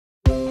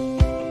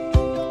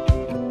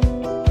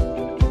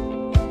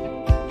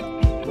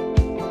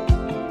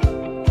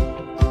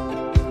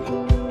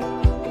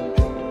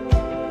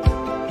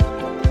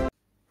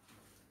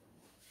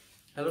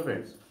Hello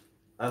friends,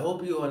 I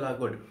hope you all are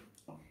good.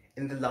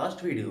 In the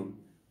last video,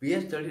 we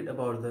have studied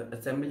about the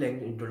assembly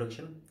language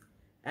introduction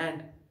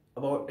and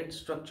about its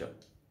structure.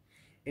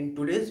 In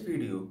today's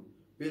video,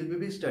 we will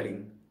be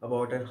studying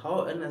about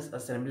how an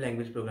assembly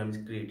language program is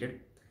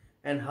created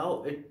and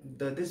how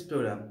this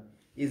program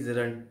is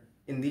run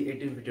in the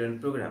 1851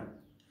 program.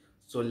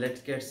 So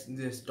let's get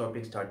this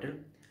topic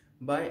started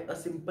by a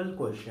simple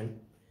question,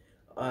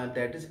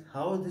 that is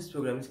how this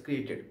program is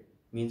created.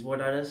 Means what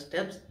are the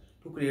steps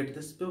to create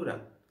this program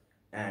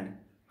and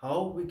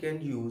how we can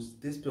use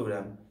this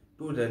program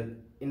to run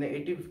in an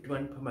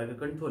 8051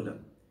 microcontroller.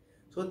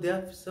 So there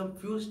are some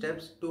few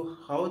steps to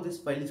how this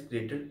file is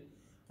created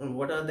and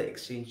what are the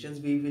extensions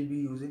we will be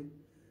using,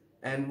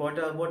 and I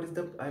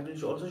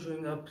will also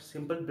showing a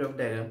simple block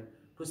diagram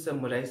to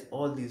summarize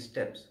all these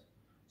steps.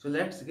 So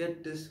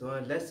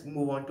let's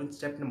move on to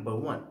step number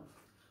 1.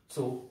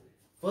 So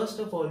first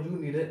of all, you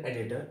need an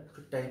editor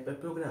to type a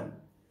program.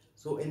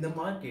 So in the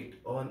market,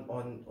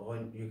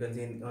 on you can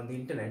say on the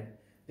internet,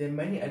 there are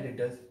many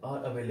editors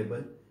are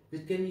available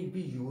which can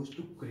be used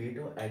to create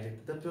or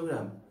edit the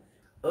program.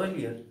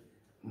 Earlier,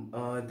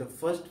 the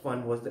first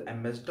one was the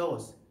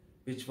MS-DOS,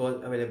 which was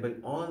available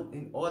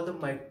in all the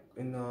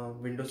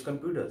Windows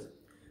computers.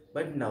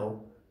 But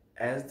now,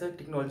 as the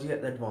technology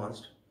has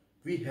advanced,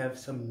 we have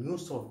some new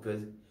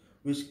softwares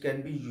which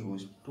can be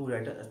used to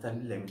write an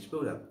assembly language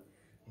program.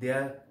 They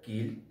are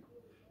Keel,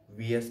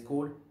 VS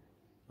Code,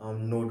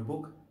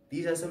 Notebook.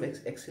 These are some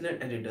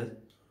excellent editors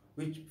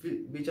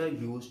which are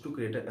used to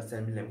create an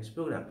assembly language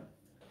program.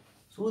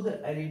 So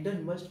the editor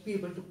must be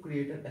able to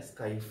create an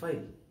ASCII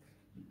file.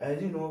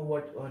 As you know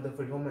what the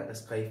full form of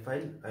ASCII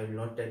file, I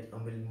will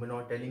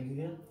not telling you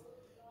here.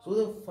 So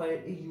the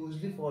file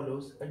usually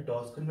follows a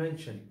DOS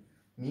convention,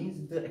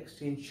 means the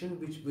extension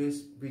which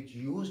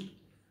used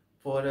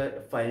for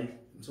a file.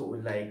 So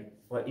like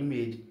for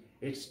image,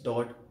 it's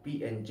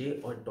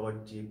 .pnj or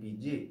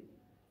 .jpg.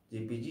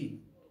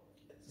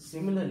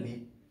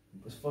 Similarly,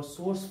 for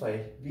source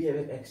file, we have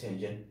an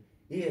extension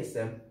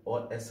ASM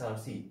or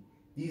SRC.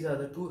 These are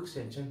the two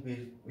extensions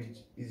which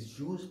is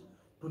used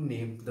to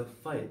name the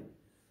file.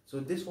 So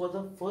this was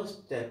the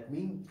first step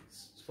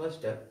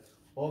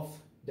of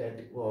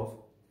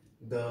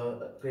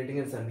the creating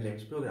an assembly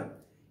language program.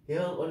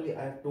 Here only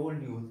I have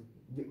told you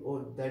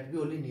that we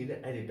only need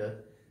an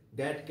editor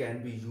that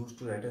can be used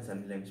to write an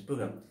assembly language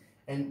program,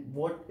 and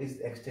what is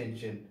the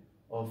extension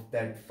of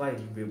that file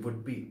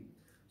would be.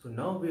 So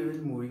now we will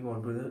moving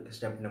on to the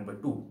step number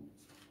 2.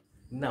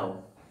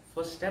 Now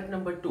for step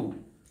number 2,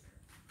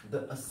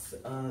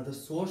 the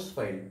source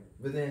file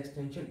with an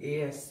extension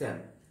ASM,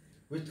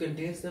 which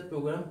contains the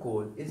program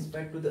code, is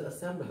fed to the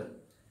assembler.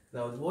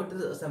 Now what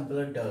the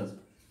assembler does?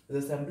 The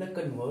assembler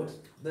converts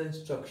the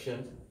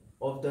instructions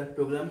of the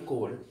program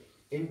code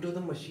into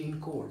the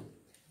machine code.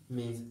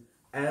 Means,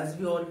 as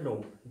we all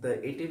know,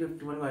 the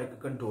 8051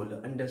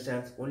 microcontroller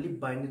understands only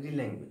binary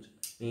language.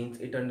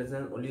 Means it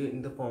understands only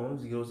in the form of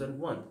zeros and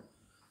ones.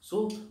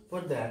 So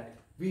for that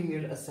we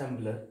need an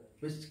assembler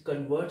which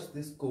converts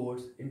these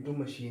codes into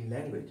machine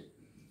language.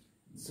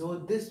 So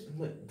this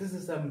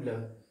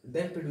assembler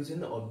then produces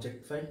an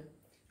object file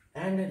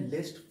and a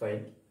list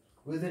file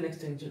with an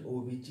extension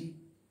OBJ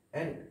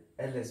and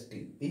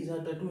LST. These are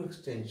the two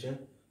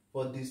extensions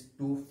for these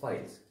two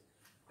files.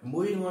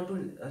 Moving on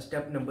to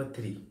step number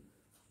 3.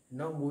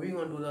 Now moving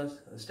on to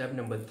the step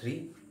number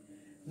 3.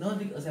 Now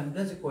the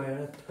assemblers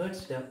require a third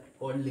step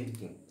called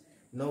linking.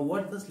 Now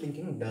what this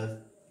linking does,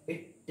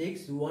 it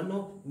takes one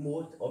or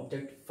more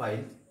object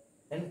files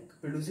and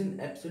produces an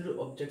absolute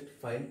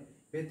object file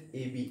with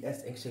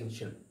ABS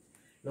extension.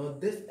 Now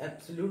this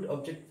absolute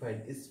object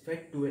file is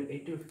fed to an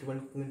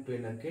 8051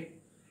 container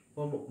kit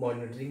for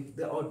monitoring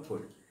the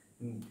output.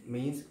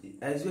 Means,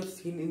 as you have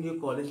seen in your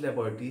college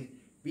laboratories,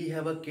 we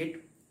have a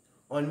kit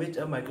on which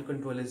a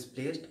microcontroller is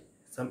placed,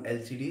 some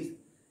LCDs,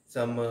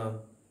 some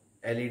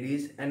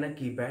LEDs and a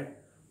keypad,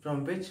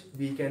 from which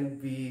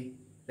we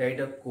write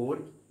a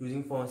code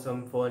using for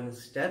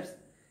steps,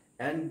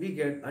 and we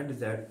get a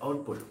desired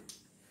output.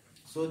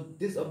 So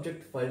this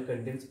object file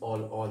contains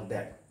all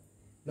that.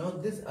 Now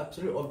this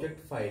absolute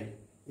object file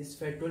is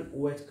fed to an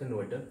OH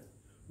converter,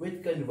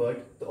 which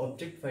converts the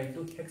object file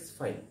to hex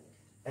file,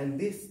 and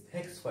this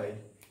hex file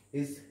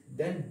is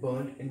then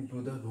burned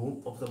into the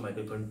ROM of the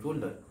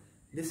microcontroller.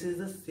 This is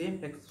the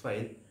same hex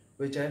file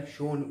which I have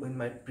shown in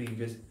my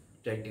previous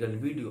practical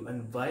video,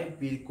 and why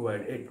we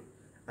required it.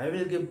 I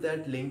will give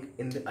that link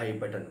in the I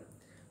button,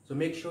 so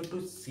make sure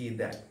to see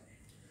that.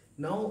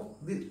 Now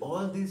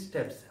all these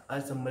steps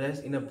are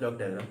summarized in a block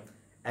diagram,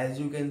 as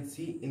you can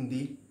see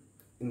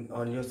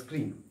on your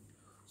screen.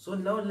 So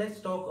now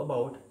let's talk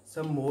about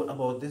some more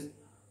about this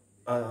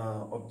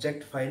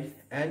object file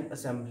and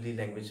assembly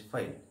language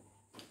file.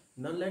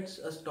 Now let's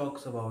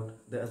talk about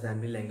the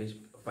assembly language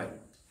file.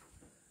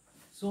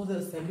 So the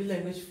assembly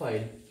language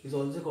file is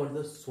also called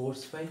the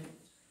source file,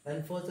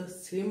 and for the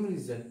same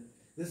reason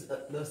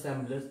the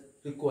assemblers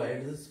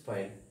required this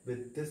file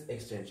with this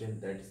extension,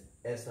 that is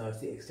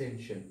SRC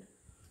extension.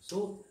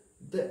 So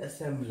the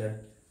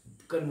assembler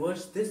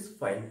converts this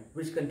file,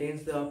 which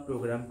contains the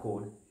program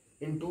code,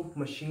 into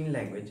machine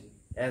language.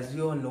 As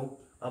you all know,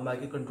 a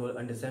microcontroller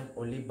understands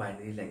only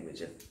binary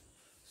languages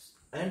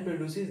and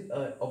produces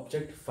an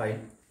object file,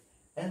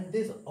 and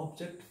this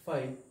object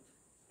file,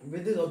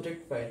 with this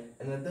object file,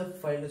 another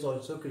file is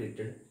also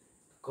created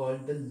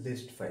called the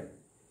list file.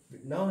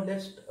 Now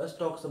let's us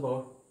talk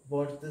about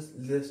what this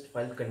list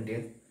file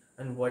contains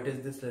and what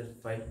is this list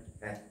file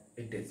as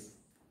it is.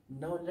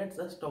 Now let's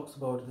us talk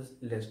about this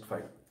list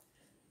file.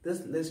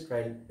 This list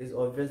file is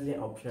obviously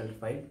an optional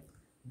file,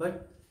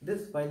 but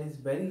this file is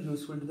very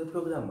useful to the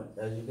programmer,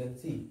 as you can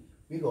see,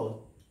 because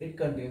it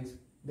contains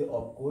the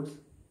opcodes,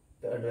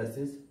 the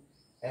addresses,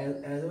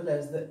 as well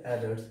as the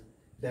errors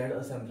that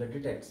assembler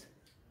detects.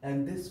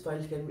 And this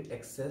file can be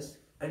accessed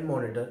and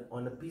monitored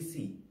on a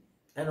PC.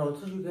 And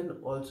also you can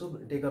also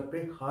take a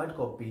print hard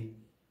copy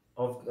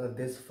of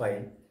this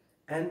file.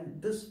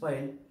 And this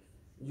file,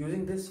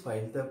 using this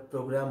file, the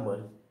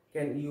programmer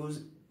can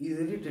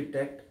easily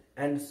detect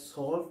and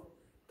solve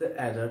the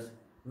errors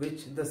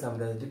which the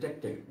assembler has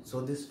detected.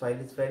 So this file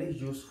is very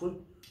useful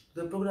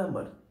to the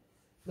programmer.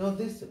 Now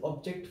this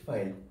object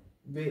file,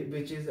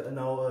 which is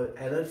now an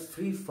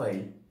error-free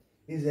file,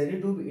 is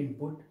ready to be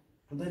input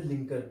to the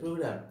linker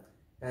program,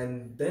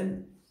 and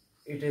then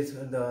it is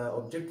the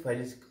object file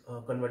is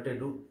converted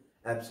to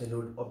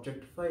absolute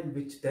object file,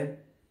 which then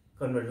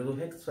converted to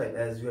hex file,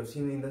 as you have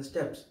seen in the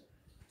steps.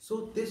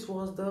 So this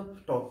was the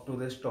talk to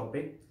this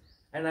topic,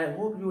 and I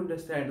hope you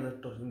understand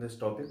this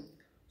topic.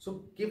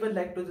 So give a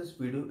like to this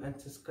video and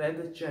subscribe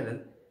the channel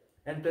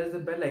and press the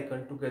bell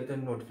icon to get the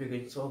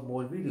notifications of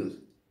more videos.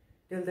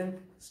 Till then,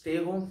 stay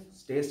home,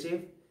 stay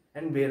safe,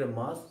 and wear a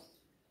mask.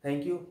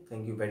 Thank you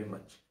very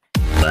much.